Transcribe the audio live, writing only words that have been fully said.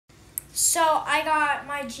So I got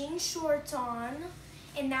my jean shorts on,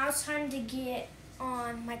 and now it's time to get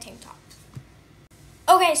on my tank top.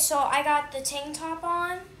 Okay, so I got the tank top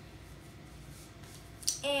on,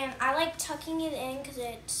 and I like tucking it in because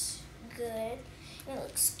it's good, and it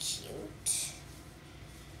looks cute.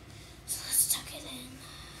 So let's tuck it in.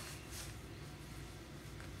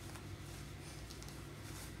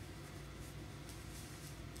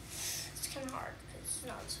 It's kind of hard because it's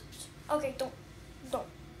not. Okay, don't.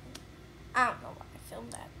 I don't know why I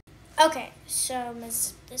filmed that. Okay, so I'm gonna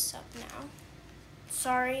zip this up now.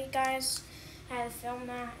 Sorry, guys, I had to film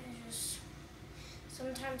that. It's just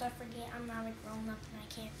sometimes I forget I'm not a grown up and I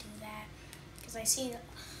can't do that because I see a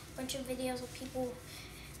bunch of videos of people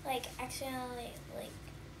like accidentally like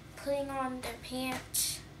putting on their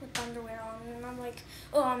pants with underwear on, and I'm like,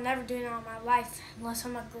 oh, I'm never doing it all my life unless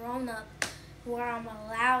I'm a grown up where I'm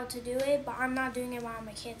allowed to do it, but I'm not doing it while I'm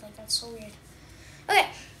a kid. Like, that's so weird. Okay.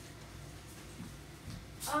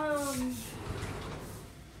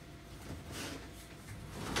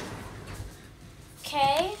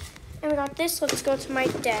 Okay, and we got this. Let's go to my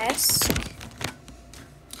desk.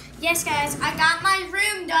 Yes, guys, I got my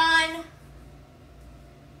room done.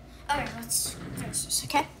 Okay, let's finish this,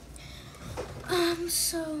 okay? Oh,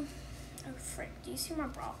 frick, do you see my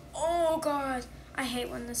bra? Oh, God. I hate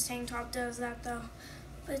when this tank top does that, though.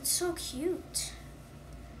 But it's so cute.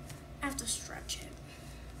 I have to stretch it.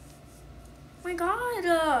 Oh, my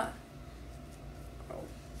God.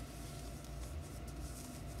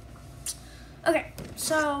 Okay,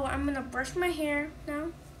 so I'm going to brush my hair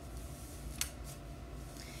now.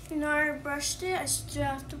 You know, I already brushed it. I still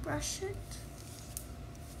have to brush it.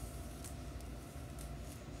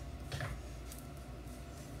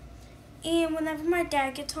 And whenever my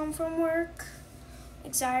dad gets home from work,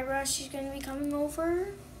 like Zyra, she's going to be coming over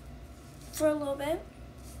for a little bit.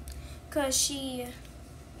 Because she,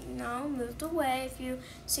 moved away. If you've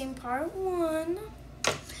seen part 1.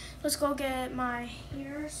 Let's go get my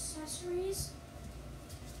hair accessories.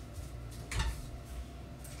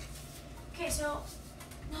 Okay, so,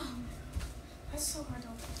 that's so hard to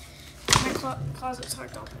open. My closet's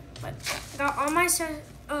hard to open. But I got all my,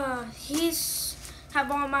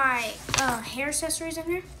 have all my hair accessories in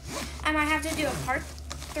here. And I have to do a part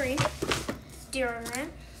 3.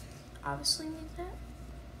 Deodorant. Obviously need that.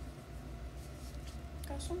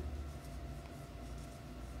 Got some.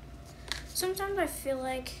 Sometimes I feel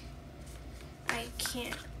like I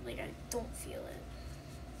can't, I don't feel it.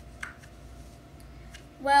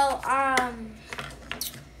 Well,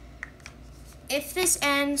 if this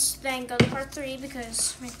ends, then go to part 3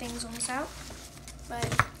 because my thing's almost out. But,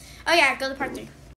 oh yeah, go to part 3.